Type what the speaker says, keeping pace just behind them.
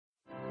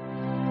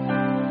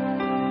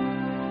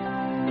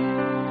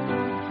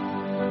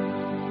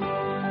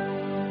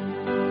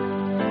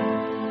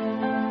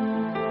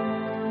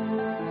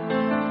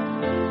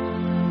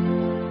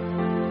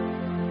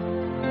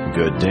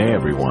Good day,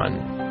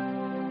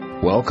 everyone.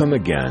 Welcome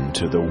again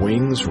to the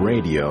Wings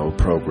Radio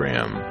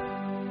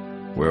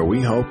program, where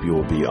we hope you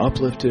will be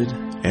uplifted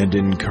and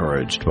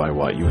encouraged by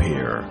what you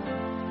hear.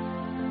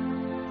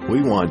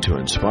 We want to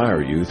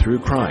inspire you through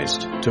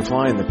Christ to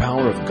fly in the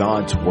power of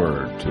God's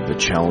Word through the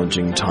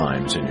challenging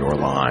times in your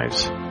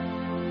lives.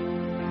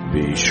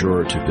 Be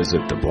sure to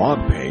visit the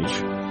blog page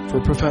for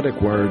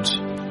prophetic words,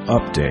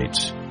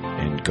 updates,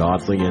 and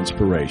godly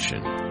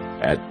inspiration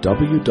at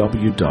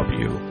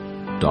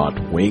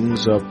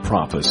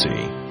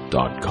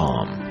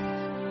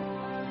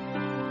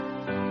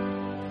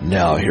www.wingsofprophecy.com.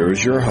 Now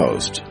here's your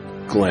host,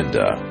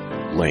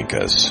 Glynda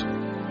Lomax.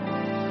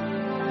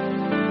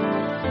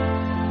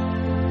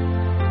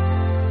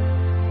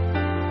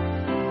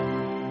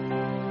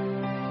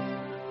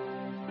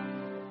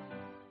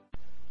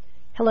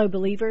 Hello,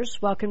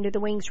 believers. Welcome to the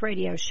Wings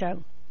Radio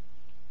Show.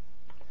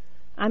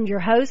 I'm your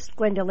host,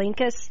 Glynda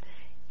Lomax,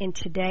 and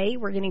today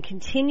we're going to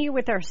continue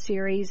with our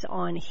series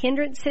on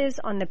hindrances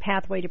on the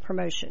pathway to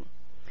promotion.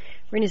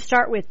 We're going to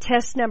start with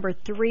test number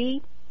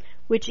 3,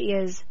 which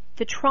is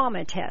the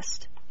trauma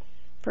test.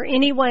 For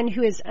anyone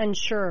who is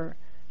unsure,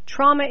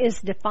 trauma is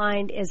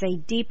defined as a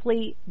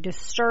deeply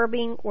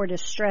disturbing or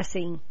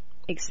distressing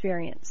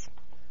experience.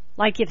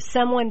 Like if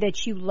someone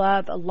that you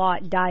love a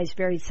lot dies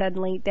very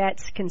suddenly,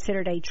 that's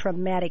considered a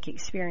traumatic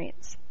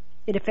experience.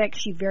 It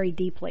affects you very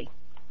deeply.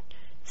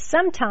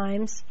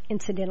 Sometimes,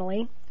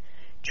 incidentally,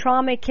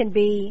 trauma can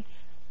be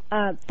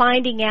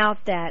finding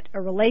out that a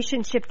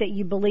relationship that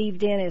you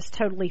believed in is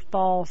totally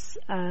false,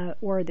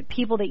 or the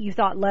people that you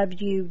thought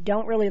loved you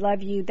don't really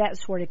love you, that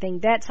sort of thing.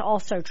 That's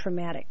also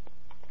traumatic.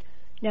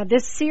 Now,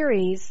 this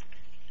series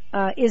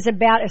is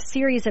about a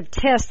series of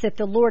tests that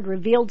the Lord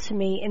revealed to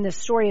me in the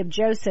story of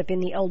Joseph in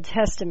the Old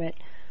Testament,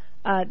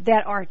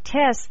 that are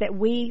tests that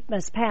we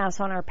must pass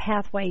on our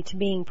pathway to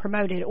being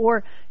promoted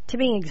or to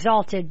being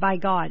exalted by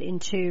God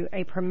into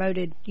a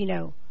promoted,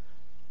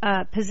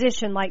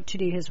 position like to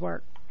do His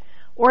work,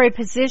 or a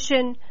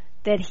position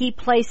that He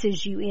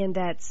places you in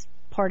that's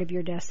part of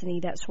your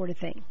destiny, that sort of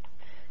thing.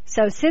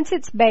 So since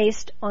it's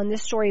based on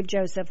this story of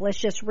Joseph, let's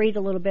just read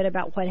a little bit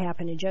about what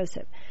happened to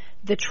Joseph.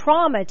 The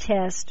trauma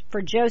test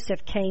for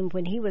Joseph came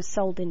when he was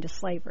sold into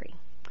slavery.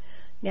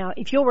 Now,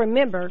 if you'll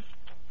remember,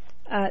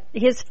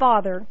 his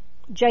father,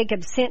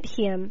 Jacob, sent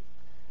him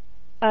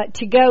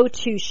to go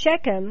to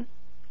Shechem,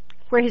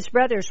 where his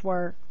brothers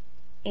were,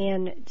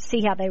 and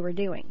see how they were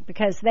doing,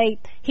 because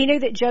he knew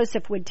that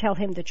Joseph would tell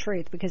him the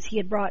truth, because he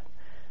had brought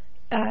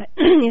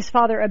his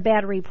father a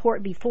bad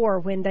report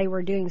before when they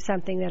were doing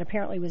something that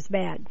apparently was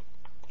bad.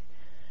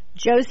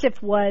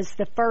 Joseph was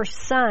the first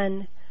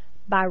son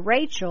by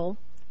Rachel,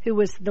 who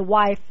was the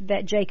wife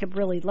that Jacob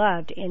really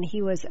loved, and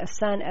he was a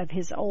son of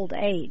his old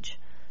age.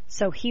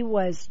 So he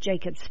was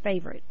Jacob's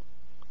favorite.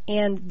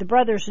 And the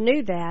brothers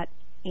knew that,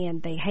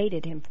 and they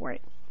hated him for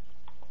it.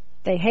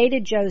 They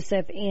hated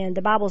Joseph, and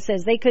the Bible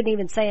says they couldn't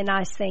even say a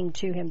nice thing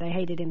to him. They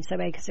hated him so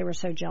bad because they were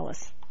so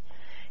jealous.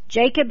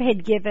 Jacob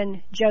had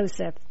given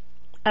Joseph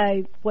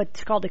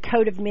what's called a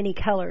coat of many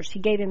colors. He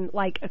gave him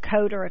like a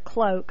coat or a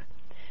cloak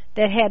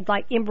that had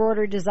like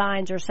embroidered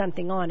designs or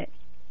something on it.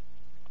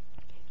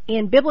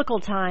 In biblical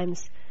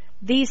times,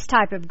 these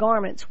type of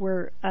garments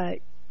were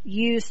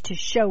used to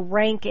show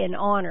rank and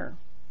honor.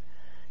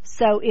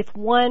 So if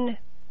one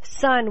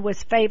son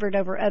was favored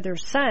over other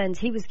sons,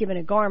 he was given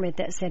a garment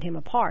that set him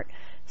apart.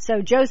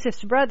 So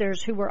Joseph's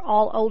brothers, who were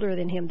all older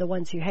than him, the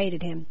ones who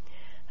hated him,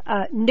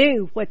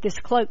 knew what this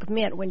cloak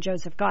meant when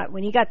Joseph got.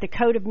 When he got the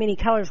coat of many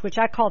colors, which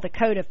I call the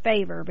coat of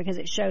favor because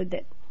it showed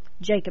that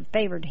Jacob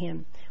favored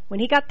him.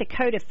 When he got the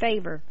coat of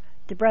favor,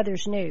 the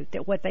brothers knew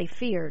that what they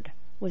feared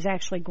was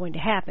actually going to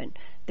happen,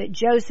 that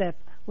Joseph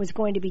was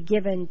going to be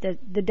given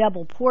the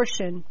double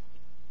portion,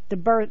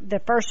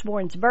 the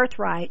firstborn's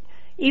birthright.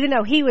 Even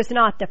though he was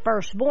not the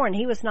firstborn,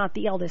 he was not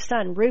the eldest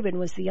son. Reuben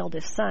was the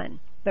eldest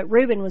son. But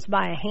Reuben was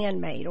by a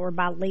handmaid, or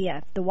by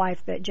Leah, the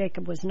wife that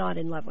Jacob was not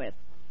in love with.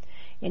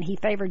 And he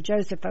favored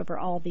Joseph over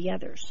all the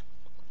others.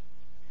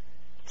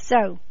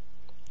 So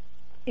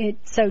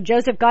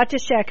Joseph got to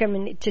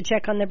Shechem to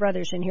check on the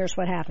brothers, and here's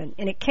what happened.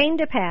 And it came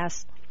to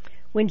pass,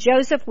 when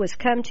Joseph was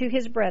come to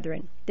his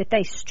brethren, that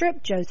they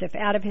stripped Joseph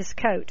out of his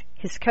coat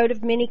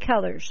of many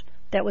colors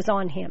that was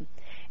on him.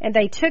 And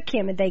they took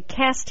him and they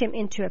cast him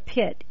into a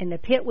pit, and the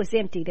pit was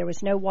empty. There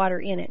was no water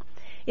in it.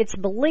 It's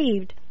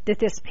believed that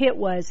this pit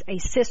was a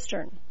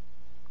cistern.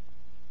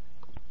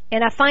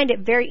 And I find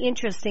it very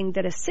interesting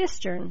that a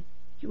cistern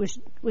was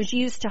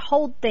used to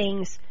hold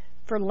things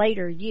for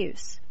later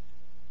use.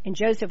 And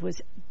Joseph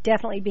was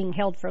definitely being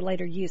held for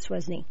later use,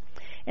 wasn't he?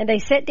 And they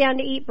sat down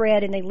to eat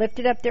bread, and they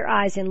lifted up their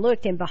eyes and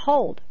looked, and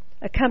behold,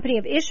 a company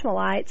of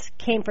Ishmaelites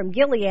came from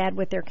Gilead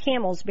with their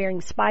camels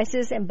bearing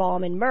spices and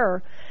balm and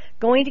myrrh,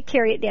 going to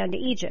carry it down to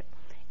Egypt.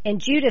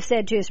 And Judah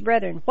said to his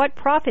brethren, what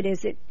profit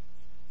is it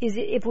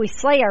if we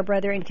slay our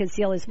brother and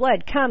conceal his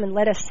blood? Come and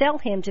let us sell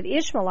him to the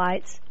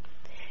Ishmaelites,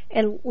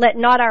 and let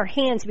not our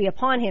hands be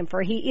upon him,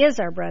 for he is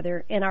our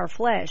brother and our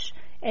flesh.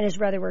 And his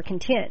brother were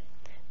content.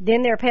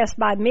 Then there passed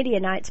by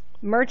Midianites,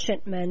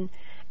 merchantmen,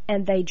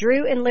 And they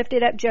drew and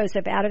lifted up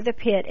Joseph out of the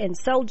pit and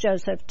sold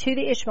Joseph to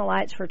the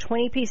Ishmaelites for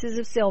 20 pieces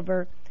of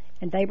silver,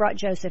 and they brought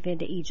Joseph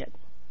into Egypt.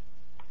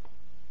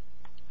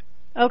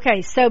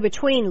 Okay, so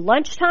between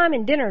lunchtime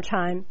and dinner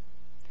time,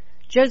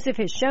 Joseph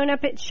has shown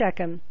up at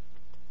Shechem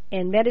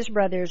and met his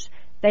brothers.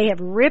 They have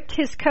ripped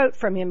his coat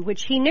from him,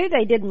 which he knew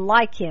they didn't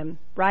like him,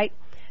 right?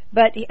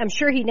 But I'm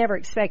sure he never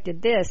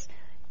expected this.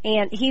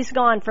 And he's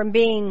gone from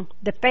being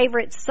the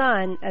favorite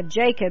son of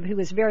Jacob, who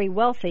was very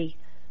wealthy,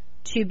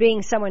 to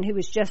being someone who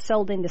was just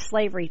sold into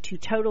slavery, to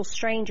total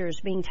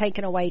strangers being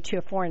taken away to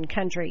a foreign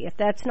country. If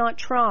that's not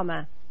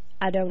trauma,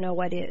 I don't know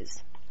what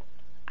is.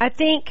 I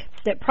think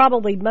that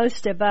probably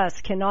most of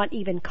us cannot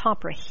even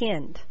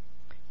comprehend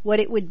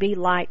what it would be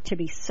like to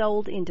be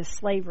sold into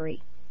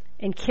slavery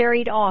and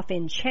carried off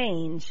in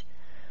chains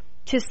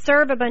to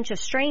serve a bunch of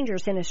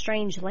strangers in a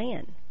strange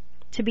land,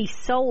 to be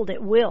sold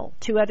at will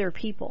to other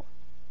people.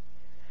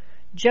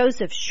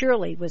 Joseph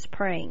surely was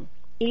praying,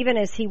 even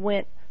as he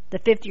went the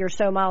 50 or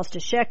so miles to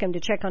Shechem to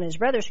check on his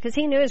brothers, because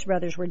he knew his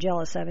brothers were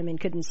jealous of him and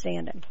couldn't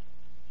stand him.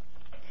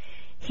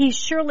 He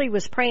surely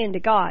was praying to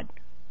God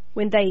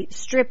when they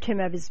stripped him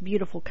of his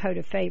beautiful coat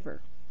of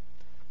favor,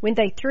 when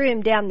they threw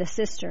him down the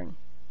cistern.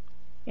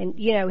 And,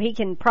 you know, he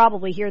can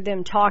probably hear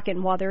them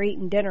talking while they're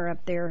eating dinner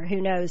up there,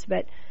 who knows,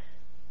 but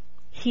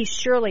he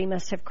surely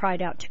must have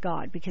cried out to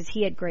God because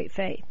he had great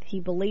faith. He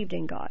believed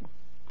in God.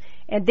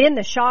 And then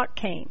the shock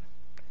came.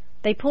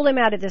 They pull him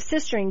out of the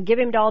cistern and give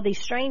him to all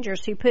these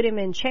strangers who put him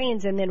in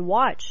chains and then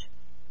watch,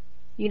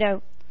 you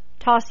know,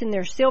 tossing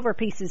their silver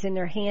pieces in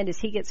their hand as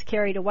he gets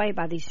carried away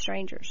by these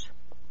strangers.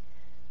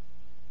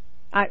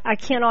 I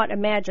cannot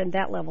imagine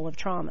that level of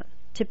trauma.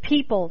 To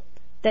people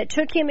that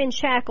took him in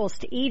shackles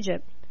to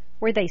Egypt,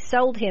 where they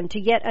sold him to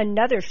yet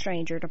another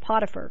stranger, to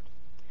Potiphar.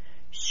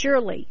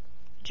 Surely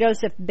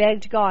Joseph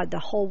begged God the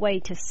whole way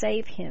to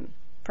save him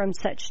from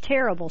such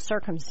terrible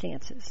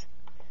circumstances.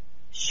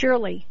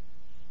 Surely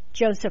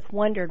Joseph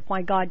wondered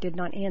why God did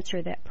not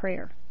answer that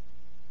prayer,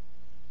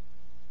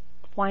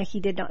 why he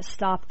did not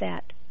stop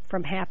that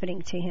from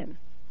happening to him.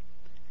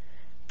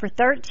 For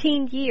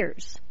 13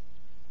 years,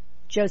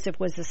 Joseph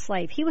was a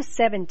slave. He was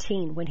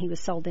 17 when he was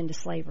sold into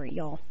slavery,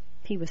 y'all.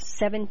 He was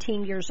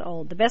 17 years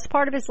old. The best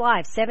part of his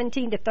life,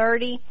 17 to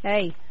 30.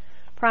 Hey,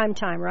 prime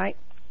time, right?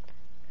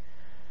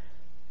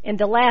 And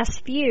the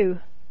last few,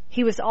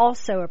 he was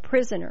also a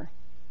prisoner,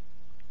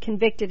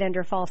 convicted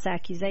under false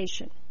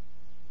accusation.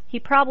 He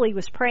probably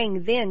was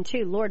praying then,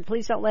 too, Lord,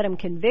 please don't let him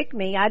convict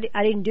me. I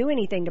didn't do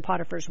anything to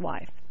Potiphar's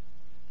wife.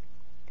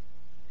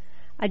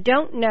 I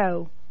don't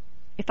know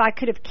if I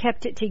could have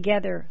kept it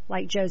together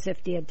like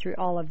Joseph did through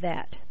all of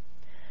that.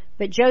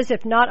 But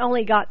Joseph not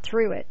only got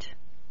through it,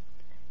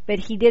 but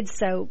he did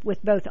so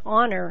with both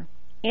honor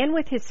and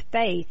with his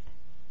faith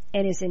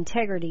and his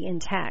integrity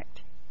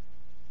intact.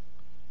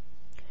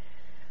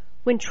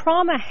 When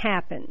trauma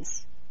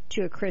happens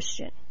to a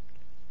Christian,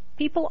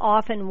 people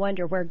often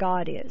wonder where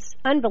God is.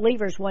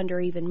 Unbelievers wonder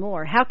even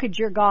more. How could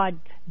your God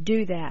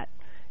do that?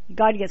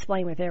 God gets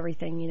blamed with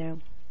everything, you know.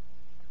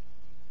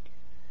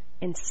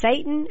 And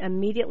Satan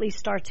immediately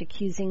starts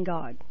accusing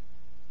God.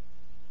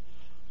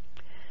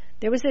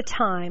 There was a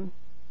time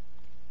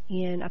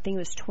in, I think it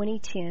was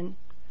 2010,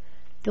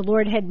 the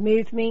Lord had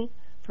moved me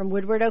from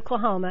Woodward,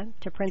 Oklahoma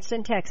to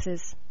Princeton,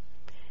 Texas,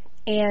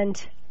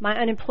 and my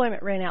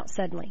unemployment ran out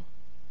suddenly.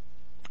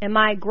 And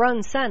my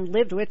grown son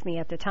lived with me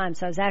at the time,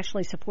 so I was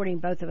actually supporting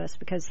both of us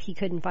because he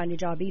couldn't find a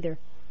job either.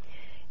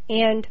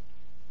 And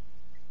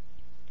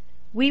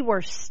we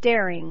were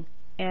staring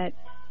at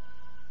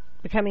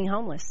becoming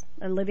homeless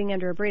and living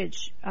under a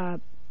bridge.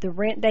 The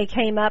rent day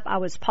came up. I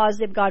was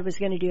positive God was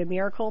going to do a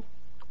miracle.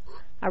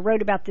 I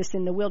wrote about this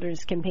in the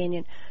Wilderness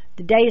Companion.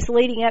 The days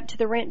leading up to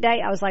the rent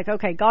day, I was like,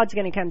 okay, God's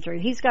going to come through.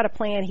 He's got a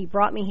plan. He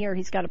brought me here.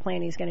 He's got a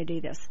plan. He's going to do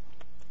this.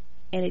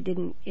 And it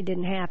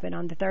didn't happen.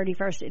 On the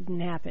 31st, it didn't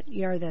happen.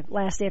 You know, the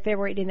last day of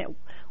February, it didn't,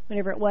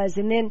 whenever it was.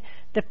 And then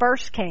the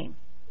first came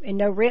and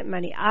no rent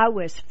money. I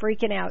was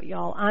freaking out,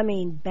 y'all. I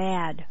mean,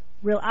 bad.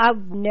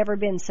 I've never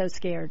been so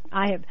scared.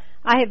 I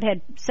have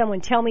had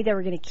someone tell me they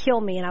were going to kill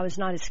me, and I was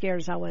not as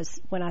scared as I was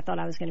when I thought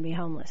I was going to be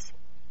homeless.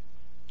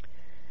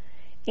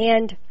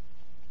 And,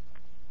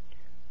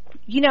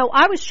 you know,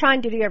 I was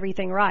trying to do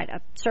everything right. I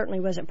certainly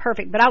wasn't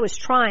perfect, but I was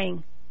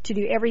trying to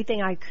do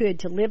everything I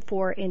could to live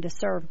for and to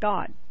serve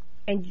God.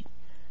 And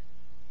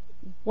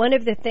one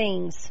of the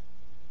things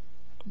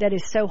that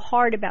is so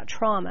hard about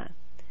trauma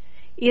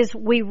is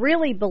we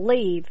really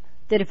believe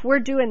that if we're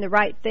doing the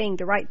right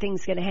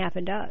thing's going to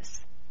happen to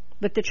us.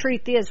 But the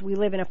truth is we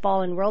live in a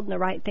fallen world, and the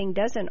right thing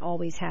doesn't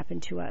always happen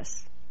to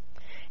us.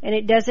 And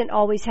it doesn't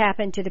always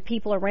happen to the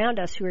people around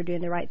us who are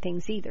doing the right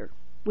things either.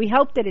 We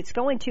hope that it's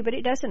going to, but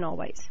it doesn't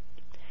always.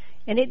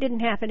 And it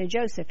didn't happen to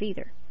Joseph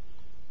either.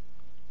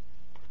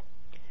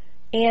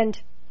 And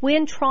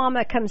when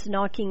trauma comes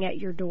knocking at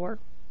your door,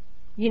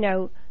 you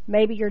know,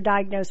 maybe you're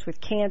diagnosed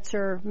with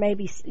cancer,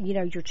 maybe, you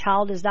know, your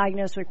child is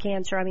diagnosed with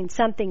cancer. I mean,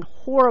 something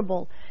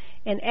horrible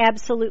and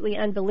absolutely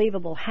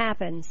unbelievable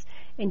happens,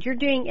 and you're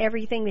doing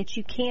everything that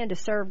you can to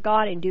serve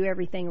God and do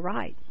everything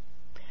right.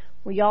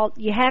 Well,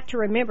 you have to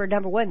remember,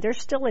 number one,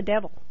 there's still a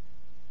devil.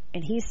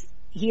 And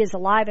he is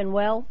alive and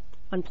well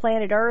on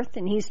planet Earth,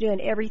 and he's doing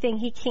everything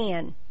he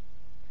can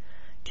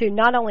to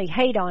not only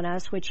hate on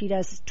us, which he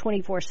does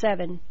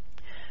 24/7,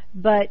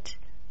 but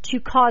to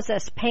cause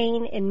us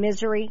pain and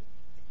misery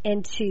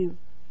and to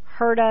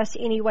hurt us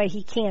any way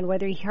he can,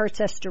 whether he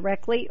hurts us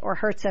directly or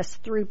hurts us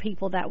through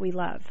people that we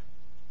love.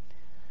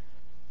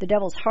 The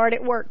devil's hard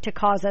at work to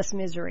cause us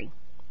misery.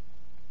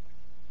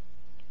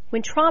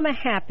 When trauma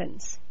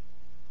happens,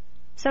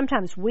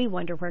 sometimes we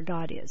wonder where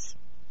God is,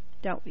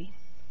 don't we?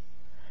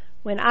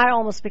 When I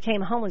almost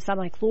became homeless, I'm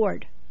like,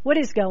 Lord, what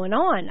is going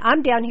on?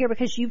 I'm down here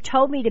because you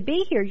told me to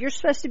be here. You're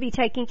supposed to be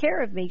taking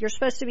care of me. You're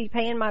supposed to be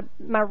paying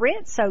my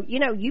rent. So,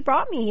 you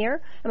brought me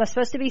here. Am I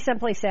supposed to be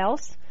someplace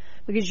else?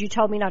 Because you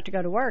told me not to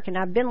go to work. And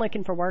I've been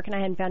looking for work and I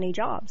hadn't found any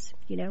jobs,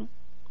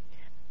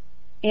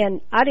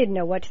 And I didn't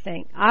know what to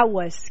think. I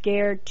was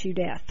scared to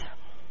death.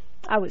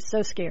 I was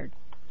so scared.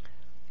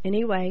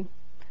 Anyway,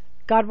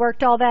 God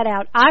worked all that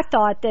out. I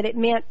thought that it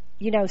meant,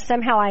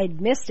 somehow I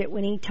had missed it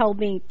when he told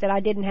me that I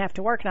didn't have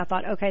to work. And I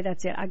thought, okay,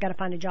 that's it. I got to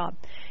find a job.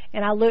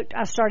 And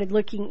I started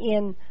looking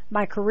in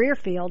my career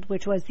field,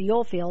 which was the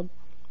oil field.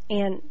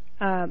 And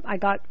I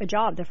got a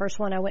job. The first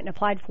one I went and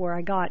applied for,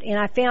 I got. And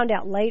I found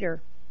out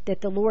later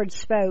that the Lord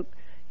spoke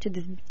to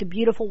the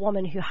beautiful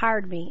woman who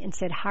hired me and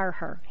said, hire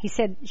her.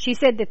 She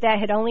said that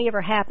had only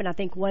ever happened, I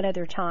think, one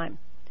other time.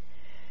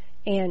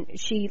 And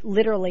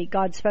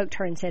God spoke to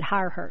her and said,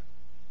 hire her,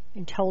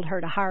 and told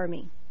her to hire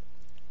me.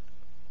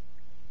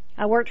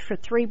 I worked for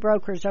 3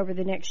 brokers over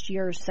the next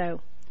year or so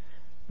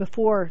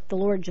before the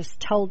Lord just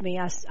told me.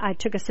 I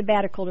took a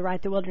sabbatical to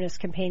write the Wilderness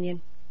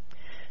Companion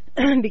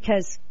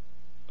because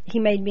he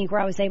made me where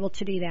I was able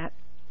to do that.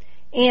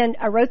 And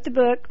I wrote the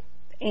book,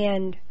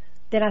 and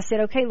then I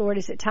said, okay, Lord,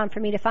 is it time for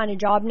me to find a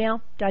job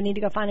now? Do I need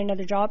to go find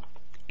another job?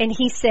 And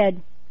he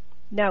said,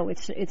 no,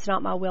 it's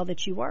not my will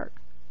that you work.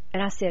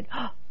 And I said,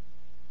 oh.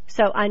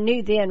 So I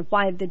knew then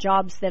why the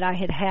jobs that I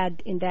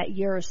had in that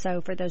year or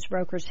so for those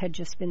brokers had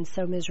just been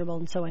so miserable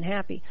and so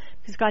unhappy,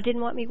 because God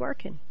didn't want me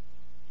working.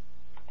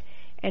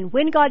 And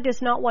when God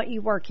does not want you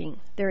working,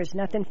 there is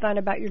nothing fun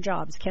about your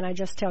jobs. Can I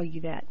just tell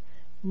you that?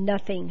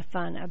 Nothing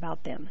fun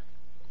about them.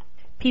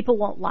 People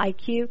won't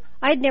like you.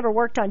 I had never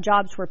worked on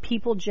jobs where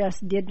people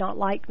just did not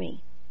like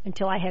me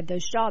until I had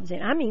those jobs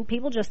in. I mean,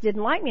 people just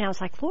didn't like me. I was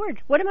like,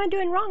 Lord, what am I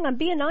doing wrong? I'm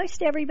being nice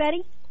to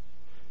everybody.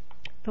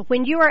 But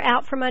when you are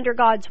out from under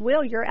God's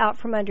will, you're out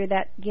from under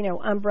that,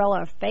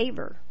 umbrella of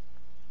favor.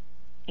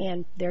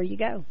 And there you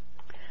go.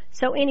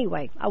 So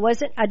anyway,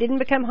 I didn't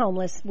become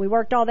homeless. We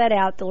worked all that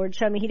out. The Lord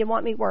showed me he didn't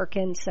want me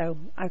working, so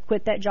I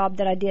quit that job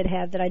that I did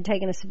have that I'd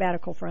taken a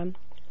sabbatical from.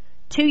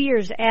 2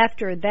 years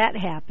after that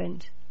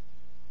happened,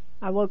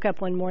 I woke up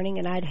one morning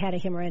and I'd had a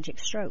hemorrhagic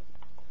stroke,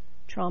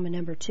 trauma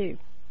number 2.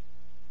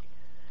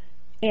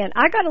 And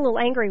I got a little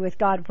angry with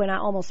God when I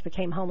almost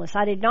became homeless.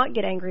 I did not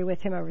get angry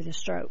with him over the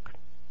stroke.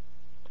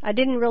 I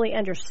didn't really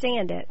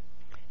understand it,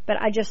 but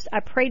I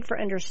prayed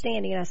for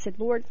understanding, and I said,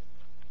 Lord,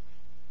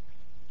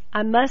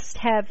 I must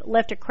have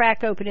left a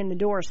crack open in the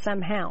door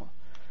somehow,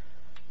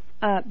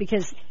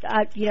 because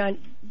I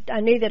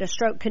knew that a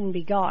stroke couldn't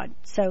be God,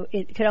 so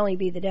it could only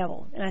be the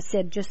devil. And I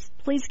said, just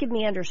please give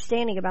me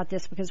understanding about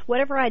this, because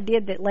whatever I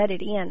did that let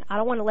it in, I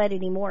don't want to let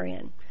any more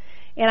in.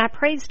 And I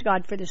praised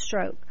God for the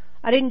stroke.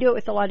 I didn't do it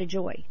with a lot of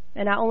joy,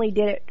 and I only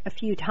did it a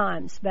few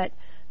times, but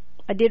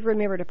I did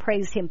remember to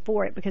praise him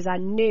for it, because I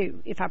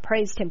knew if I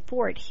praised him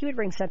for it, he would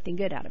bring something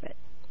good out of it.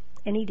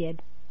 And he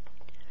did.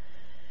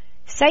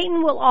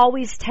 Satan will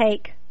always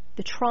take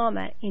the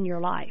trauma in your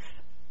life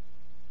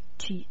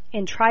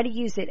and try to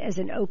use it as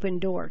an open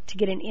door to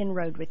get an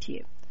inroad with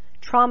you.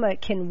 Trauma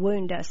can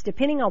wound us,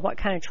 depending on what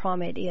kind of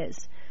trauma it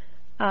is.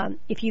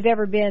 If you've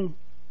ever been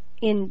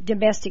in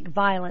domestic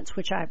violence,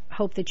 which I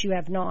hope that you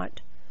have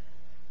not,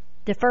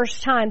 the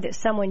first time that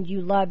someone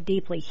you love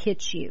deeply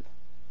hits you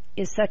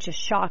is such a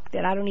shock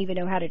that I don't even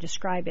know how to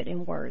describe it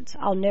in words.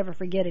 I'll never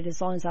forget it as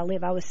long as I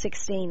live. I was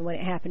 16 when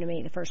it happened to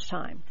me the first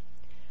time.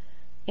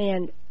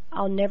 And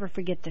I'll never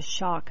forget the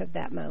shock of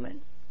that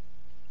moment.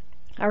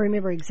 I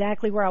remember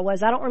exactly where I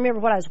was. I don't remember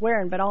what I was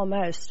wearing, but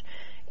almost.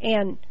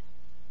 And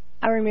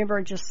I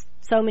remember just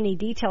so many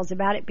details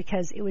about it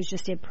because it was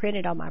just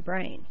imprinted on my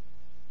brain.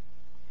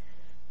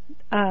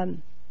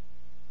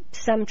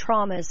 Some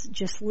traumas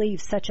just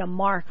leave such a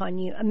mark on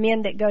you.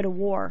 Men that go to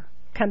war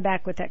come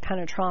back with that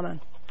kind of trauma.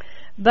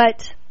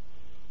 But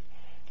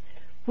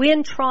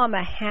when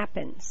trauma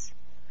happens,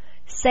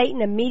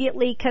 Satan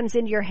immediately comes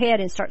into your head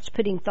and starts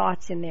putting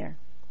thoughts in there.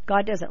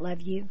 God doesn't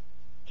love you.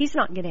 He's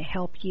not going to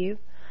help you.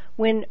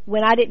 When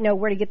I didn't know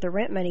where to get the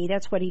rent money,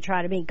 that's what he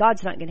tried to me.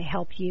 God's not going to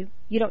help you.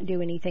 You don't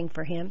do anything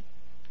for him.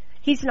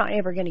 He's not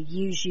ever going to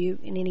use you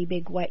in any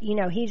big way.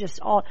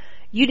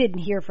 You didn't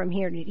hear from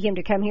him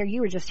to come here.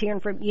 You were just hearing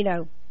from,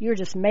 you were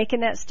just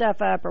making that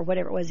stuff up or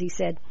whatever it was he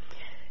said.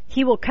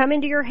 He will come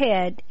into your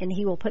head and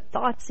he will put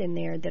thoughts in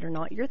there that are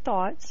not your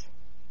thoughts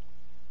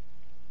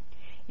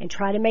and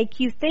try to make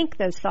you think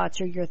those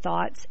thoughts are your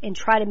thoughts and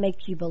try to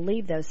make you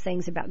believe those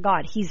things about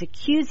God. He's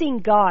accusing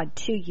God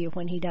to you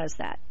when he does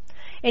that.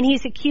 And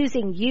he's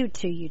accusing you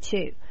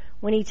too.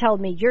 When he told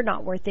me, you're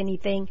not worth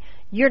anything,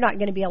 you're not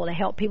going to be able to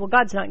help people,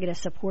 God's not going to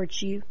support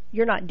you,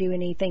 you're not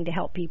doing anything to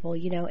help people,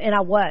 And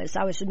I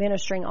was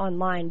ministering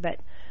online, but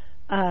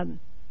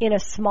in a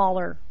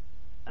smaller,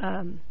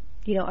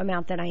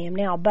 amount than I am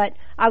now. But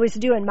I was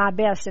doing my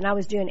best, and I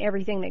was doing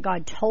everything that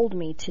God told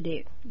me to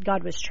do.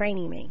 God was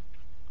training me.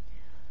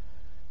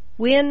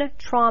 When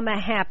trauma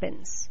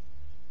happens,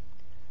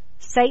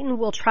 Satan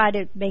will try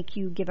to make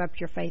you give up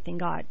your faith in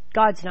God.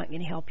 God's not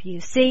going to help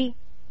you. See?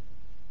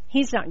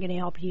 He's not going to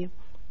help you.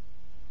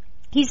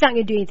 He's not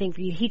going to do anything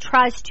for you. He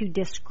tries to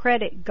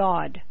discredit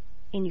God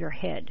in your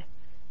head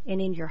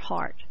and in your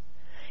heart.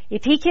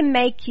 If he can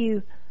make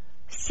you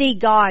see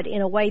God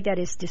in a way that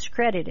is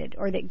discredited,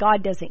 or that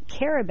God doesn't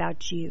care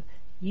about you,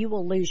 you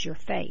will lose your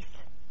faith.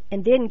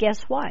 And then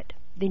guess what?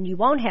 Then you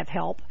won't have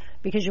help,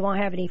 because you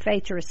won't have any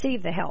faith to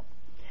receive the help.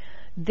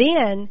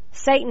 Then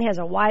Satan has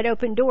a wide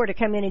open door to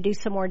come in and do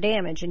some more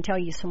damage and tell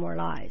you some more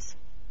lies.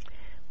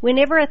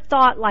 Whenever a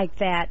thought like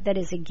that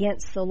is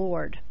against the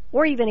Lord,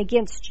 or even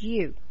against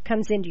you,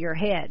 comes into your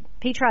head,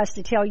 he tries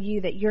to tell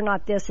you that you're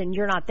not this and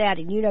you're not that,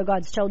 and you know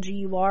God's told you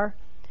you are.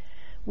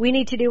 We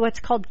need to do what's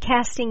called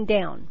casting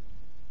down.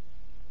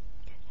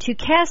 To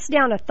cast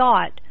down a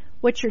thought,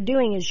 what you're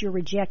doing is you're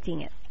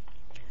rejecting it.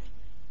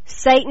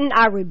 Satan,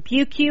 I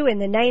rebuke you in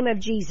the name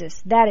of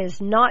Jesus. That is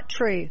not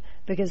true,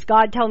 because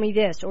God told me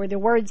this, or the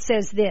Word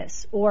says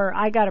this, or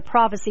I got a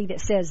prophecy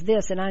that says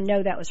this, and I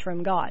know that was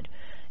from God.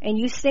 And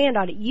you stand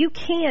on it. You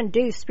can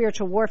do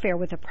spiritual warfare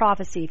with a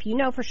prophecy if you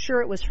know for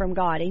sure it was from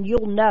God, and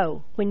you'll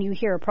know when you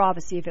hear a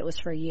prophecy if it was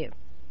for you,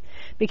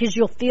 because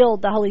you'll feel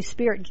the Holy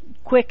Spirit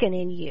quicken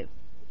in you,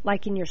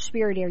 like in your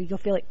spirit area. You'll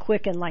feel it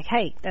quicken, like,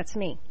 hey, that's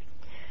me.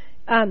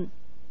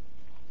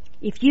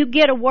 If you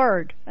get a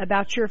word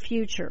about your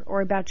future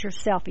or about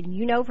yourself and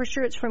you know for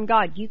sure it's from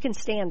God, you can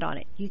stand on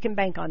it. You can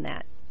bank on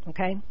that,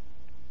 okay?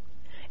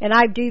 And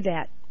I do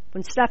that.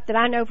 When stuff that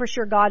I know for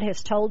sure God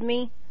has told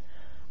me,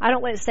 I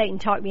don't let Satan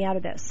talk me out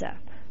of that stuff.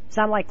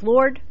 So I'm like,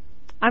 Lord,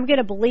 I'm going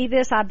to believe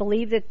this. I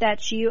believe that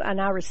that's you,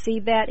 and I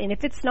receive that. And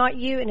if it's not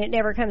you and it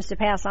never comes to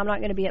pass, I'm not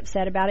going to be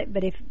upset about it.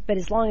 But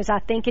as long as I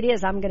think it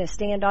is, I'm going to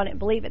stand on it and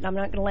believe it, and I'm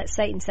not going to let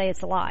Satan say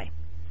it's a lie.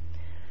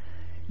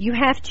 You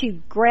have to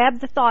grab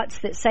the thoughts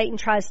that Satan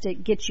tries to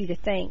get you to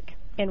think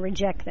and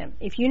reject them.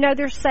 If you know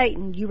they're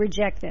Satan, you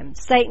reject them.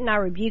 Satan, I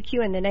rebuke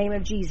you in the name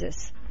of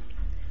Jesus.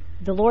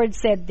 The Lord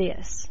said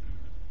this,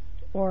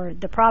 or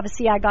the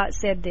prophecy I got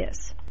said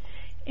this.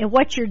 And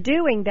what you're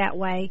doing that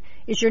way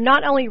is you're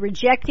not only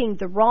rejecting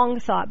the wrong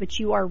thought, but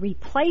you are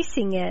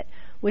replacing it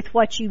with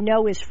what you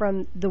know is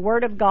from the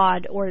Word of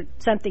God, or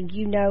something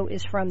you know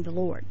is from the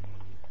Lord.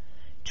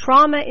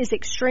 Trauma is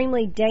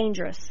extremely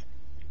dangerous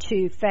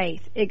to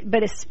faith,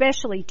 but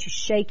especially to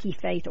shaky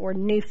faith or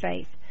new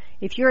faith.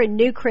 If you're a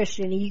new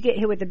Christian and you get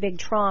hit with a big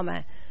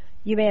trauma,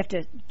 you may have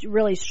to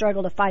really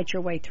struggle to fight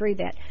your way through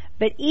that.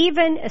 But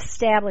even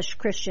established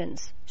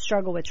Christians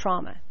struggle with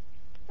trauma.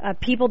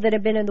 People that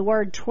have been in the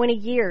Word 20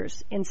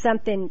 years, and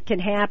something can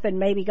happen,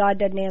 maybe God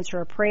doesn't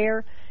answer a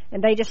prayer,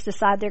 and they just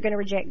decide they're going to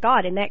reject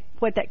God. And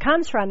what that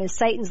comes from is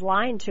Satan's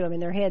lying to them in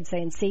their head,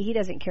 saying, see, he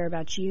doesn't care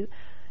about you.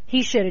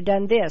 He should have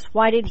done this.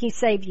 Why didn't he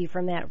save you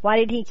from that? Why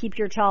did he keep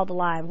your child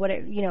alive?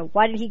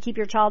 Why did he keep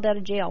your child out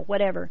of jail?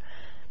 Whatever.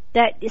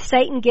 That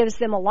Satan gives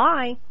them a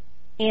lie,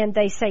 and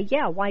they say,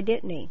 yeah, why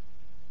didn't he?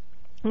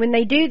 When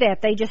they do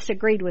that, they just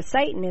agreed with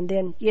Satan, and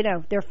then,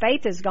 their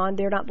faith is gone.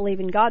 They're not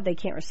believing God. They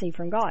can't receive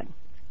from God.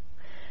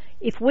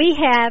 If we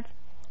have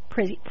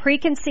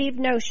preconceived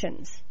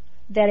notions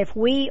that if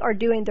we are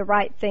doing the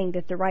right thing,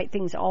 that the right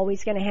thing's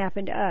always going to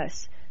happen to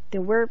us,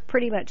 then we're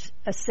pretty much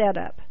a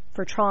setup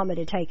for trauma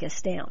to take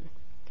us down.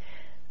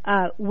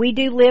 We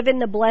do live in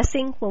the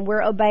blessing when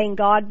we're obeying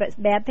God,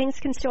 but bad things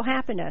can still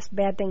happen to us.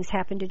 Bad things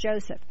happened to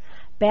Joseph.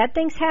 Bad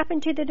things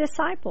happened to the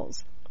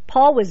disciples.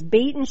 Paul was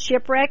beaten,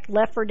 shipwrecked,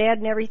 left for dead,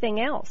 and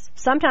everything else.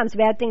 Sometimes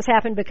bad things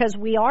happen because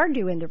we are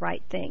doing the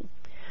right thing.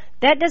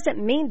 That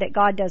doesn't mean that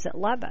God doesn't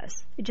love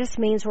us. It just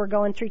means we're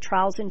going through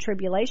trials and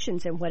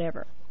tribulations and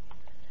whatever.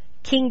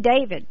 King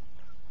David,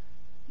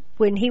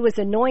 when he was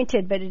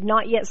anointed but had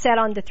not yet sat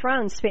on the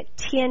throne, spent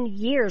 10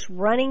 years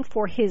running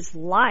for his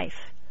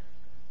life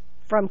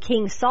from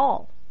King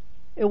Saul.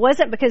 It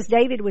wasn't because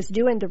David was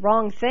doing the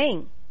wrong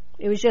thing.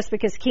 It was just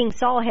because King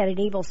Saul had an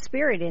evil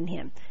spirit in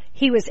him.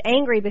 He was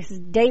angry because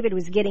David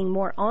was getting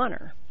more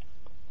honor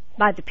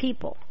by the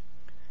people.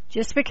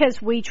 Just because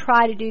we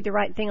try to do the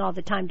right thing all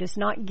the time does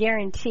not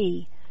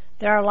guarantee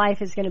that our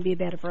life is going to be a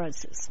bed of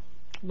roses.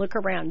 Look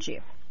around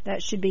you.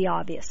 That should be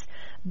obvious.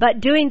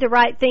 But doing the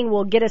right thing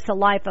will get us a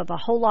life of a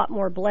whole lot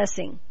more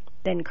blessing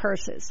than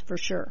curses, for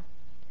sure.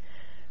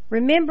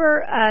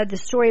 Remember the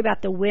story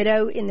about the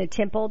widow in the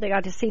temple? They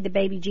got to see the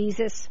baby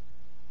Jesus.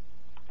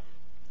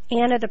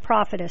 Anna the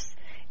prophetess.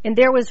 And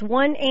there was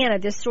one Anna,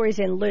 this story's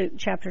in Luke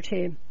chapter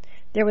 2.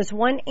 There was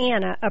one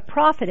Anna, a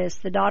prophetess,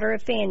 the daughter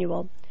of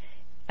Phanuel,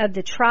 of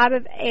the tribe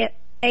of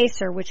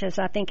Aser, which is,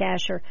 I think,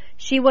 Asher.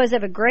 She was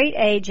of a great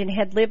age and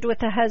had lived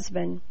with a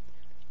husband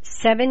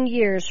 7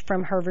 years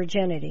from her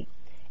virginity.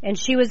 And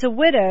she was a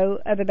widow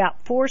of about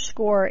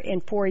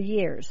 84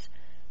 years,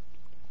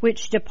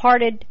 which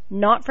departed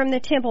not from the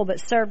temple, but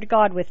served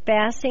God with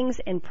fastings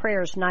and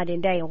prayers night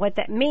and day. And what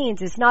that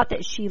means is not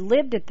that she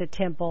lived at the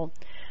temple,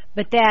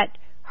 but that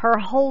her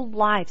whole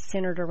life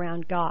centered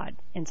around God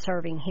and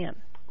serving Him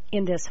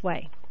in this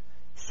way.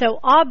 So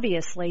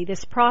obviously,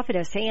 this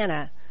prophetess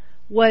Anna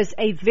was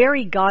a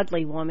very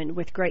godly woman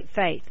with great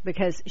faith,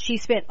 because she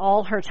spent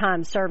all her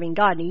time serving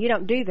God. And you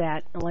don't do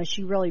that unless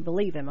you really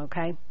believe Him,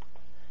 okay?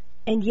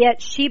 And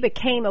yet she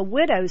became a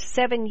widow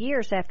 7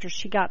 years after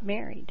she got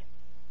married.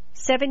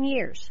 7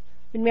 years.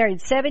 Been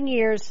married 7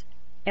 years,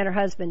 and her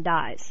husband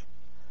dies.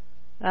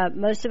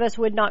 Most of us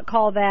would not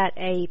call that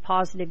a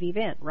positive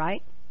event,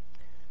 right?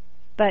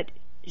 But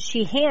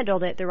she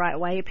handled it the right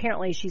way.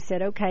 Apparently she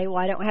said, okay, well,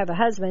 I don't have a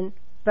husband,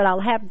 but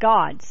I'll have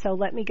God, so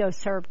let me go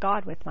serve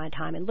God with my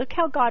time. And look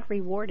how God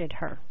rewarded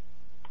her.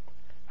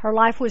 Her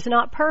life was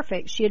not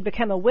perfect. She had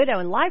become a widow,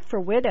 and life for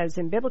widows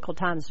in biblical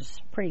times was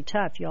pretty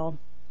tough, y'all.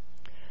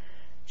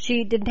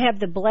 She didn't have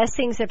the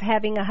blessings of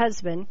having a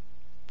husband.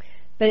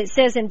 But it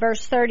says in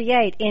verse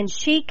 38, and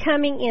she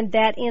coming in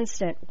that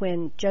instant,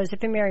 when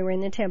Joseph and Mary were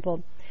in the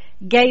temple,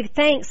 gave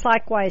thanks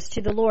likewise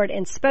to the Lord,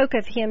 and spoke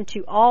of Him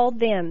to all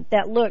them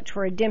that looked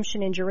for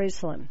redemption in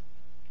Jerusalem.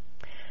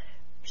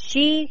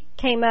 She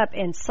came up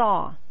and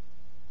saw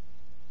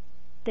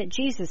that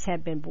Jesus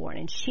had been born,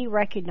 and she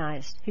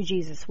recognized who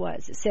Jesus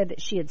was. It said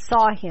that she had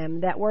saw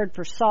Him. That word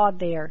for saw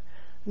there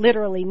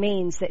literally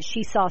means that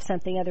she saw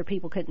something other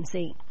people couldn't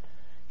see.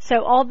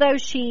 So although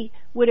she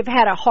would have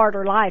had a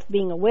harder life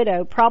being a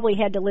widow, probably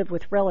had to live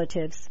with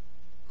relatives,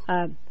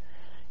 and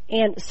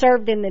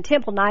served in the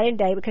temple night and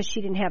day because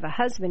she didn't have a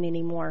husband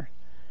anymore,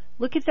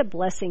 look at the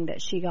blessing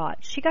that she got.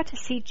 She got to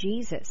see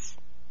Jesus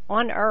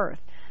on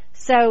earth.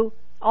 So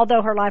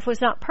although her life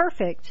was not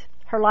perfect,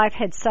 her life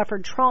had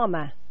suffered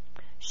trauma.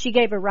 She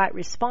gave a right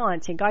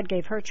response, and God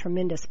gave her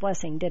tremendous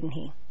blessing, didn't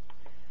He?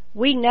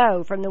 We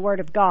know from the Word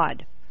of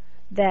God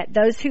that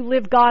those who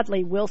live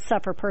godly will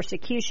suffer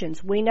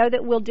persecutions. We know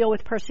that we'll deal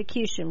with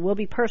persecution. We'll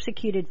be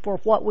persecuted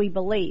for what we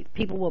believe.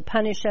 People will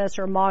punish us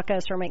or mock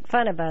us or make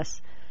fun of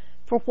us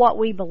for what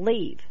we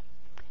believe.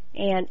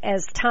 And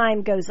as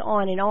time goes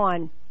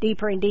on,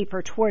 deeper and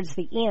deeper towards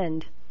the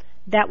end,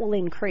 that will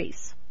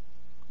increase.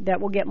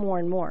 That will get more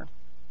and more.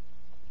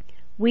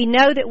 We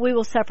know that we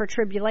will suffer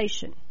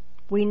tribulation.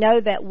 We know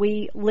that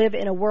we live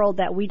in a world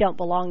that we don't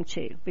belong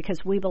to,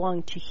 because we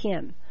belong to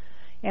Him.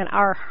 And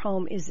our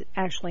home is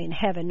actually in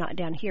heaven, not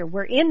down here.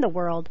 We're in the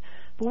world,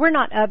 but we're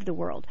not of the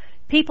world.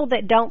 People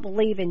that don't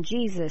believe in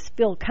Jesus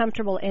feel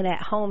comfortable and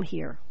at home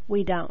here.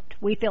 We don't.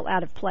 We feel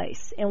out of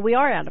place, and we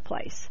are out of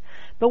place.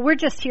 But we're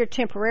just here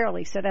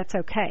temporarily, so that's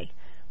okay.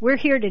 We're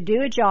here to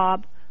do a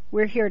job.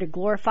 We're here to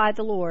glorify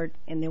the Lord,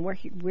 and then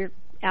we're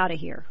out of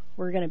here.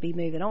 We're going to be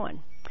moving on.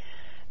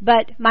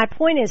 But my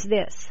point is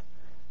this.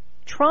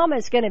 Trauma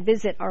is going to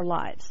visit our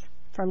lives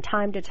from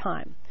time to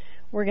time.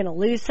 We're going to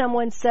lose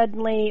someone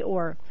suddenly,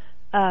 or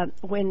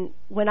when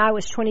I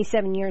was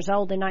 27 years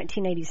old in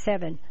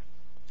 1987,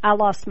 I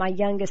lost my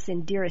youngest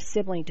and dearest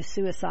sibling to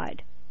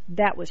suicide.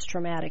 That was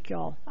traumatic,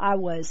 y'all. I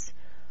was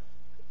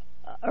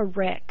a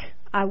wreck.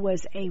 I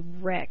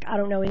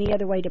don't know any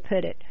other way to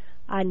put it.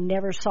 I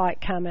never saw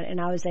it coming,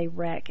 and I was a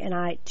wreck. And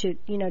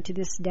to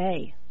this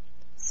day,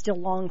 still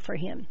long for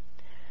him.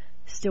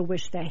 Still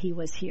wish that he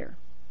was here.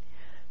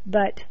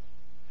 But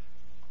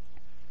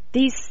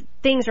these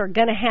things are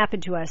going to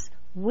happen to us.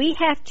 We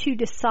have to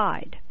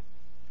decide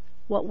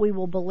what we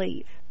will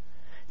believe,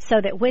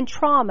 so that when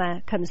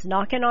trauma comes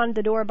knocking on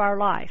the door of our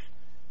life,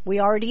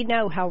 we already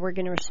know how we're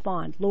going to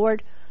respond.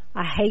 Lord,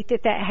 I hate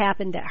that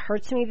happened. That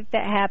hurts me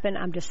that happened.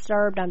 I'm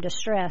disturbed. I'm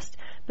distressed.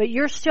 But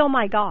you're still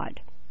my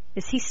God.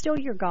 Is He still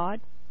your God?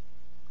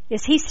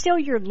 Is He still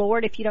your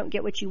Lord if you don't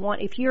get what you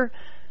want? If your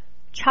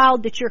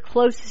child that you're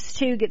closest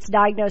to gets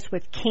diagnosed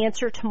with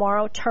cancer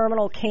tomorrow,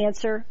 terminal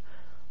cancer,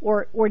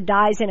 or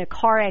dies in a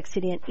car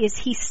accident, is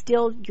He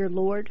still your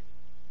Lord?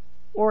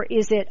 Or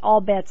is it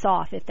all bets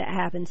off if that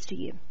happens to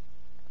you?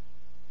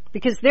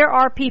 Because there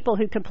are people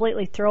who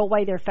completely throw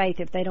away their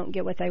faith if they don't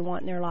get what they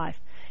want in their life.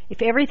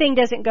 If everything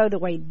doesn't go the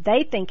way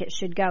they think it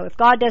should go, if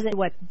God doesn't do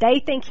what they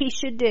think He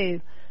should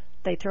do,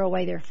 they throw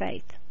away their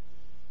faith.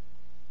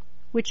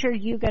 Which are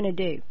you going to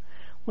do?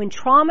 When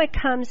trauma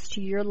comes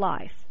to your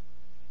life,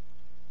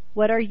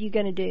 what are you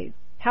going to do?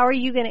 How are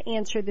you going to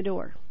answer the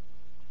door?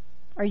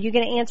 Are you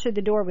going to answer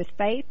the door with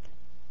faith?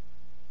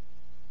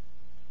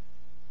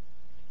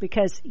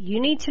 Because you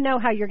need to know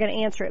how you're going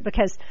to answer it.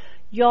 Because,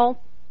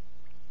 y'all,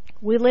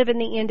 we live in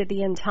the end of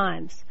the end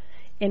times.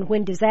 And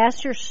when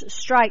disasters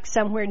strike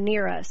somewhere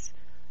near us,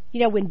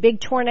 when big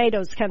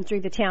tornadoes come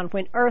through the town,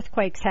 when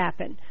earthquakes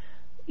happen,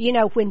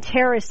 when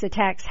terrorist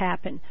attacks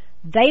happen,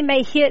 they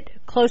may hit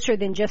closer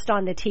than just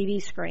on the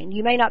TV screen.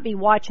 You may not be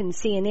watching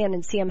CNN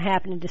and see them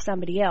happening to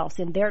somebody else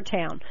in their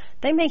town.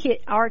 They may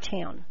hit our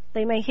town.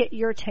 They may hit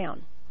your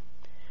town.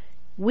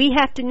 We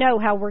have to know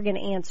how we're going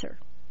to answer.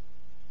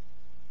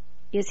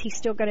 Is He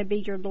still going to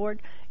be your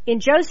Lord? In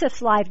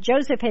Joseph's life,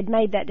 Joseph had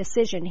made that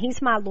decision.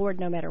 He's my Lord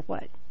no matter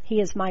what.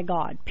 He is my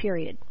God,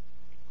 period.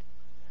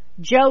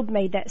 Job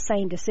made that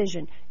same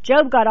decision.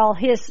 Job got all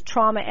his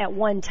trauma at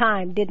one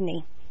time, didn't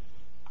he?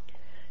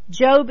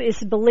 Job is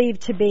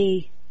believed to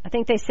be, I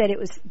think they said it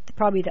was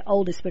probably the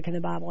oldest book in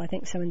the Bible, I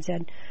think someone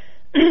said.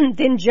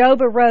 Then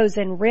Job arose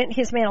and rent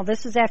his mantle.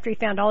 This was after he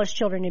found all his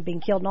children had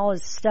been killed and all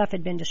his stuff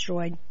had been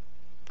destroyed.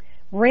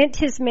 Rent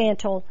his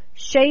mantle,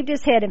 shaved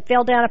his head, and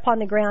fell down upon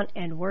the ground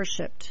and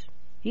worshipped.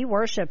 He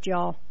worshipped,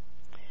 y'all.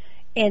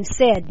 And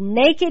said,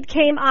 naked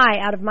came I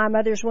out of my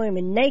mother's womb,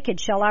 and naked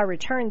shall I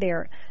return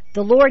there.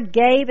 The Lord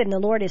gave, and the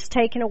Lord has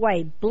taken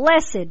away.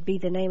 Blessed be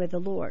the name of the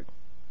Lord.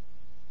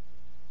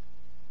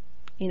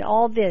 In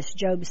all this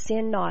Job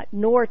sinned not,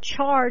 nor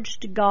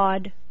charged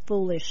God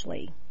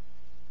foolishly.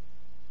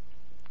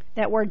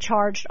 That word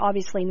charged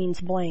obviously means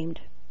blamed.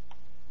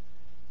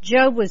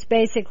 Job was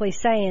basically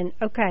saying,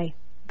 okay,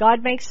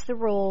 God makes the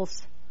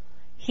rules.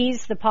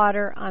 He's the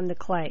potter, I'm the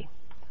clay.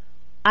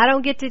 I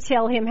don't get to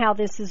tell him how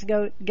this is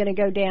going to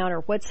go down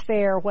or what's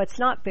fair or what's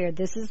not fair.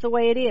 This is the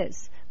way it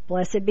is.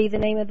 Blessed be the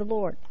name of the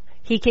Lord.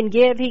 He can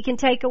give, he can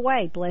take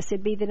away.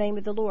 Blessed be the name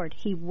of the Lord.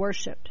 He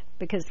worshipped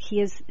because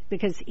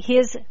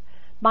his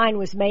mind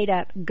was made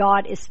up.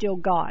 God is still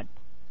God.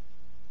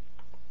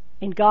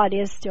 And God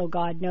is still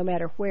God no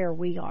matter where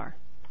we are.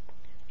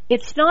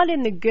 It's not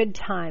in the good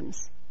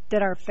times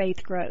that our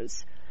faith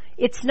grows.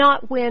 It's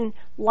not when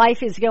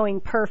life is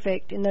going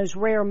perfect in those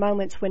rare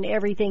moments when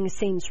everything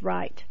seems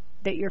right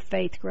that your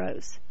faith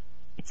grows.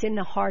 It's in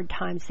the hard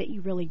times that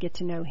you really get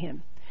to know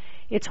Him.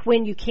 It's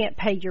when you can't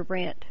pay your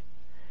rent.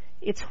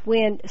 It's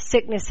when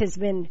sickness has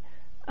been,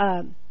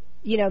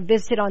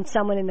 visited on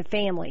someone in the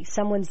family.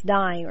 Someone's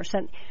dying or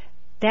something.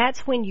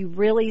 That's when you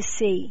really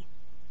see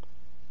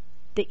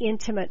the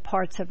intimate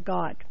parts of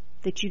God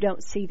that you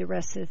don't see the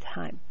rest of the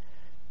time.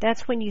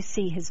 That's when you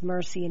see His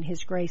mercy and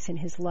His grace and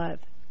His love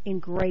in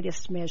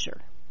greatest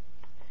measure.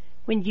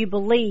 When you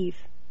believe,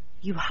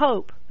 you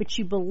hope, but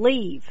you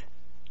believe,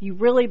 you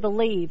really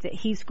believe that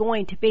He's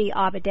going to be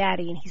Abba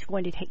Daddy and He's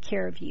going to take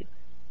care of you.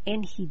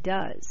 And He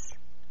does.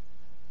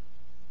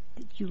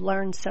 You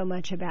learn so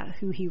much about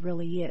who He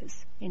really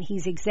is. And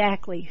He's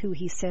exactly who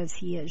He says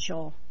He is,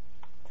 y'all.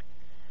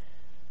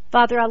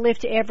 Father, I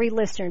lift every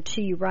listener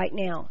to You right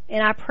now.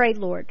 And I pray,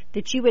 Lord,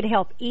 that You would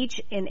help each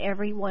and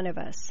every one of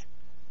us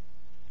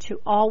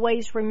to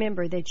always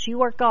remember that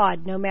You are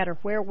God no matter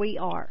where we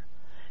are.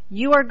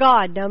 You are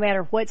God no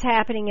matter what's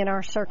happening in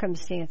our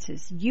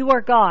circumstances. You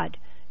are God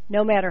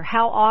no matter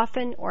how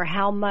often or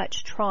how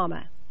much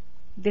trauma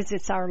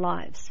visits our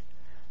lives.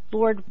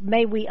 Lord,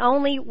 may we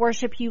only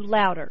worship You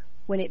louder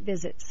when it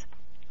visits.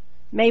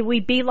 May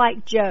we be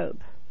like Job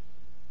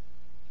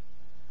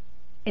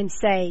and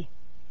say,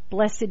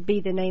 blessed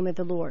be the name of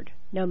the Lord,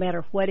 no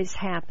matter what has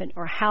happened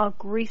or how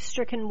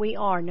grief-stricken we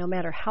are, no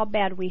matter how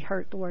bad we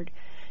hurt, Lord,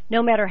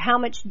 no matter how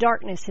much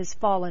darkness has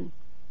fallen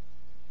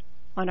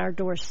on our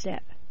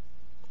doorstep.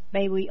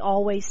 May we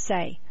always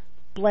say,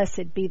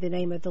 blessed be the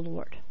name of the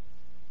Lord.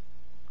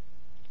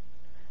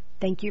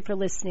 Thank you for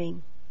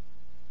listening.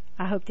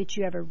 I hope that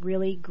you have a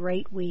really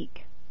great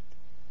week.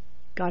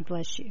 God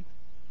bless you.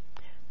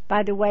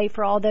 By the way,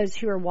 for all those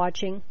who are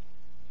watching,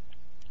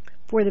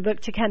 for the book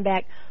to come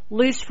back,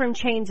 Loose from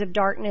Chains of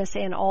Darkness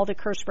and all the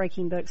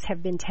curse-breaking books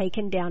have been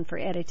taken down for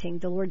editing.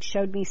 The Lord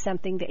showed me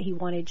something that He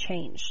wanted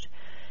changed.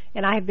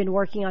 And I have been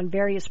working on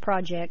various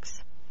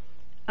projects.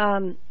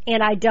 And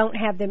I don't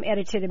have them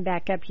edited and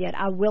back up yet.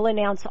 I will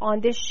announce on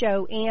this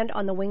show and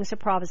on the Wings of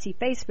Prophecy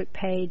Facebook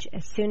page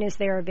as soon as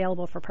they're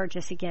available for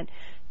purchase again.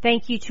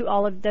 Thank you to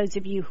all of those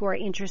of you who are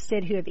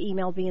interested, who have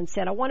emailed me and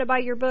said, I want to buy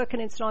your book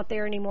and it's not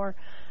there anymore.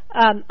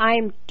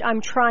 I'm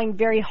trying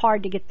very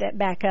hard to get that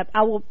back up.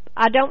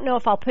 I don't know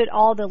if I'll put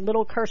all the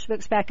little curse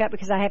books back up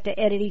because I have to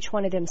edit each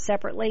one of them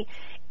separately.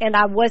 And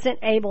I wasn't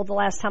able the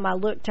last time I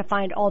looked to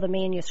find all the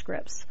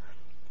manuscripts.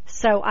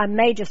 So I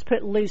may just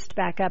put Loosed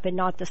back up and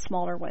not the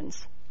smaller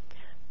ones.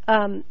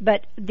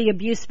 But the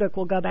Abuse book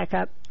will go back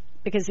up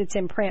because it's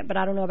in print, but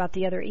I don't know about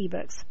the other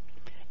ebooks.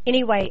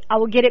 Anyway, I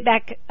will get it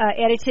back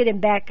edited and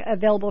back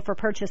available for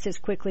purchase as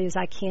quickly as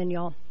I can,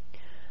 y'all.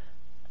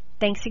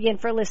 Thanks again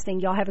for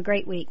listening. Y'all have a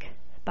great week.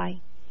 Bye.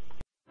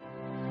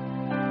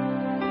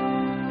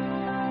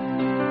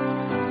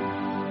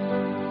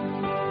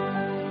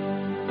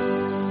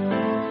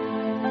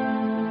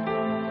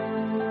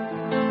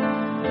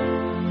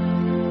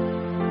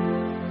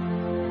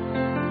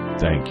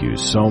 Thank you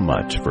so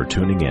much for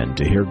tuning in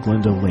to hear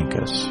Glynda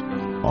Lomax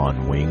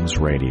on Wings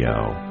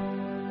Radio.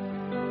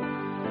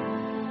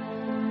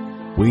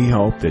 We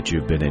hope that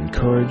you've been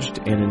encouraged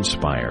and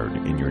inspired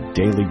in your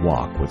daily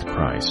walk with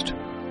Christ.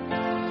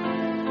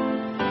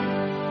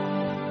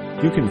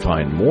 You can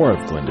find more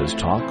of Glynda's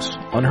talks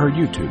on her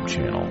YouTube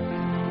channel,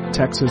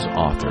 Texas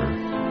Author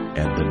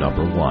and the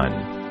Number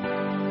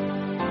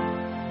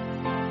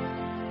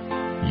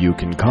 1. You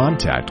can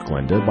contact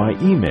Glynda by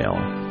email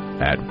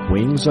at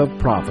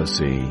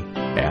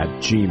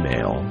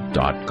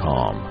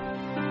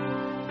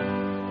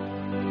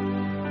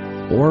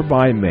wingsofprophecy@gmail.com or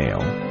by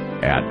mail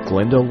at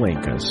Glynda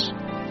Lomax,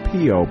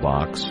 P.O.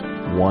 Box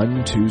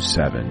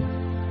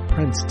 127,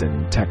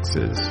 Princeton,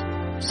 Texas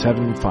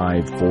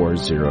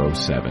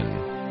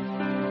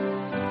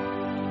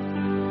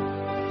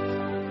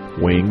 888-75407.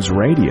 Wings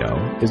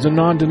Radio is a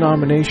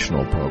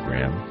non-denominational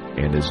program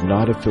and is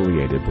not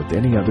affiliated with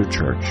any other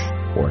church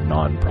or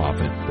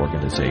nonprofit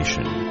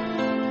organization.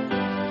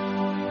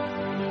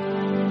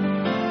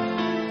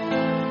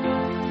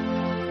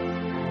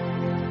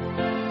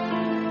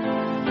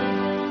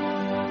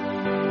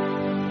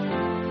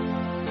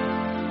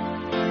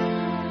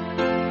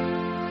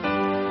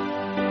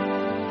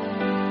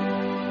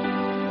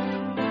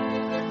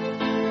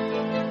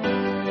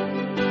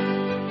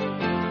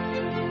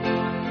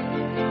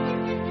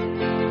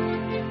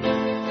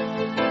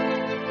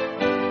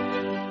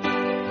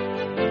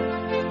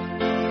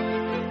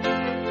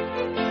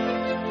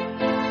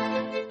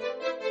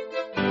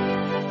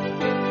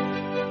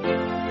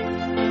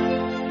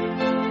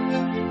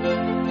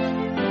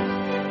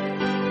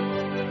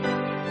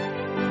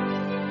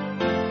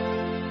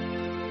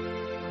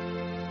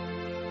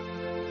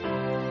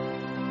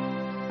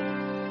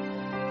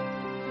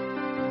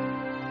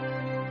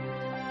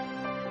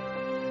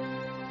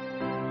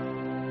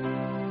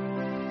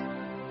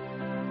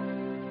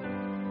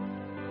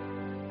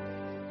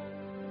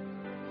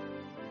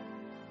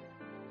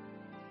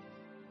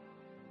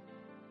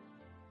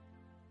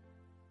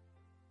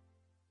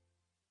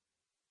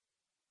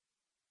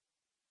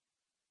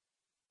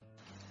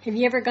 Have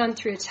you ever gone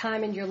through a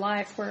time in your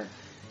life where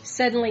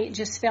suddenly it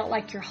just felt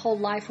like your whole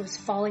life was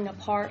falling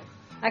apart?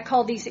 I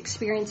call these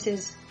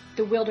experiences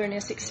the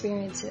wilderness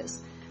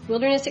experiences.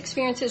 Wilderness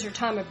experiences are a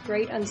time of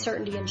great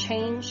uncertainty and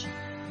change.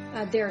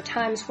 There are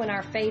times when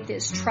our faith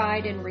is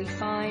tried and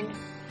refined.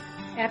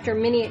 After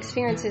many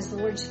experiences, the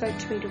Lord spoke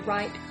to me to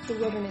write the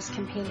Wilderness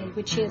Companion,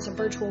 which is a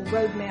virtual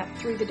roadmap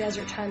through the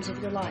desert times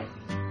of your life.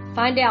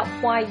 Find out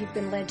why you've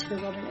been led to the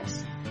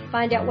wilderness.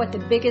 Find out what the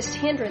biggest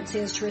hindrance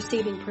is to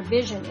receiving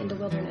provision in the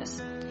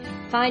wilderness.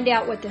 Find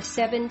out what the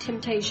 7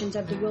 temptations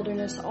of the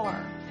wilderness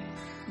are.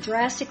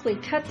 Drastically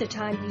cut the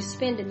time you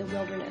spend in the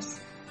wilderness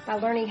by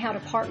learning how to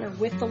partner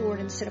with the Lord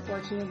instead of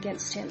working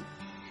against Him.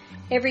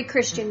 Every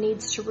Christian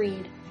needs to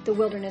read The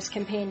Wilderness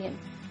Companion.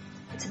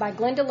 It's by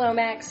Glynda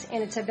Lomax,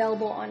 and it's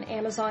available on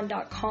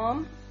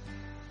Amazon.com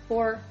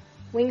or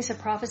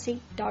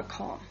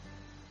wingsofprophecy.com.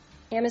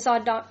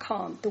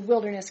 Amazon.com, The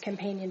Wilderness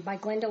Companion by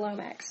Glynda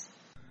Lomax.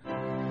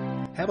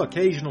 Have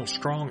occasional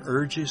strong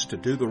urges to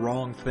do the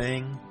wrong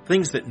thing?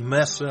 Things that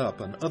mess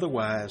up an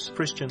otherwise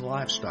Christian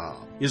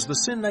lifestyle? Is the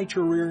sin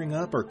nature rearing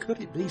up, or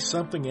could it be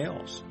something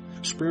else?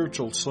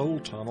 Spiritual soul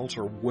tunnels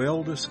are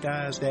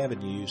well-disguised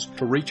avenues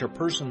to reach a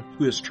person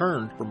who has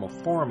turned from a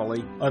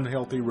formerly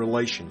unhealthy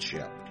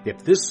relationship.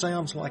 If this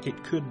sounds like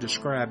it could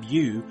describe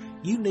you,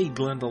 you need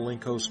Glynda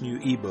Lincoe's new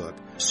ebook,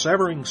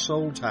 Severing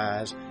Soul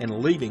Ties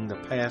and Leaving the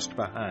Past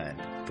Behind,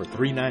 for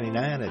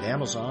 $3.99 at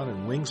Amazon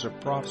and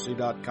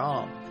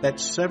wingsofprophecy.com.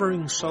 That's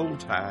Severing Soul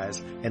Ties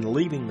and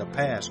Leaving the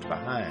Past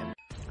Behind.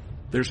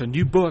 There's a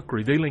new book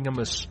revealing a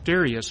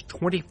mysterious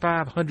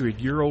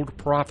 2,500-year-old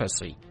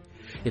prophecy.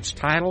 Its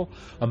title,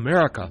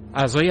 America,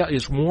 Isaiah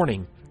is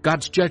warning,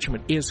 God's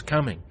judgment is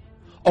coming.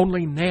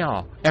 Only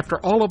now, after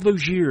all of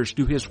those years,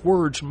 do His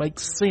words make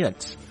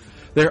sense.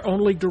 They're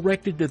only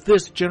directed to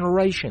this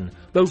generation,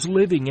 those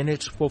living in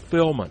its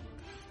fulfillment.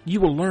 You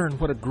will learn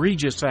what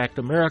egregious act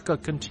America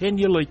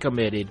continually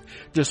committed,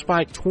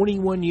 despite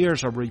 21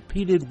 years of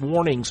repeated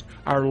warnings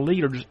our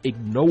leaders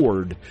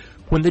ignored,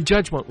 when the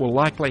judgment will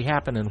likely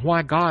happen, and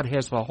why God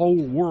has the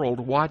whole world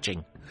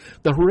watching.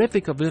 The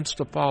horrific events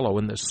to follow,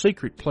 and the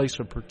secret place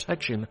of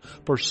protection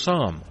for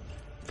some.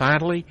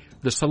 Finally,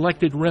 the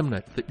selected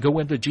remnant that go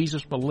into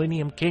Jesus'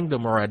 millennium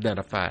kingdom are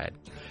identified.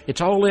 It's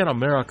all in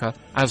America.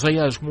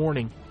 Isaiah is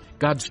warning.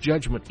 God's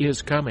judgment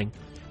is coming.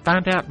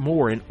 Find out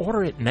more and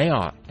order it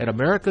now at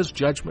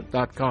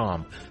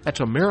americasjudgment.com. That's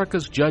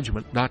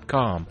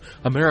americasjudgment.com.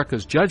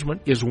 America's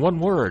Judgment is one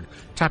word.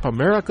 Type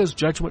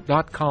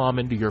americasjudgment.com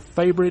into your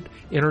favorite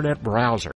internet browser.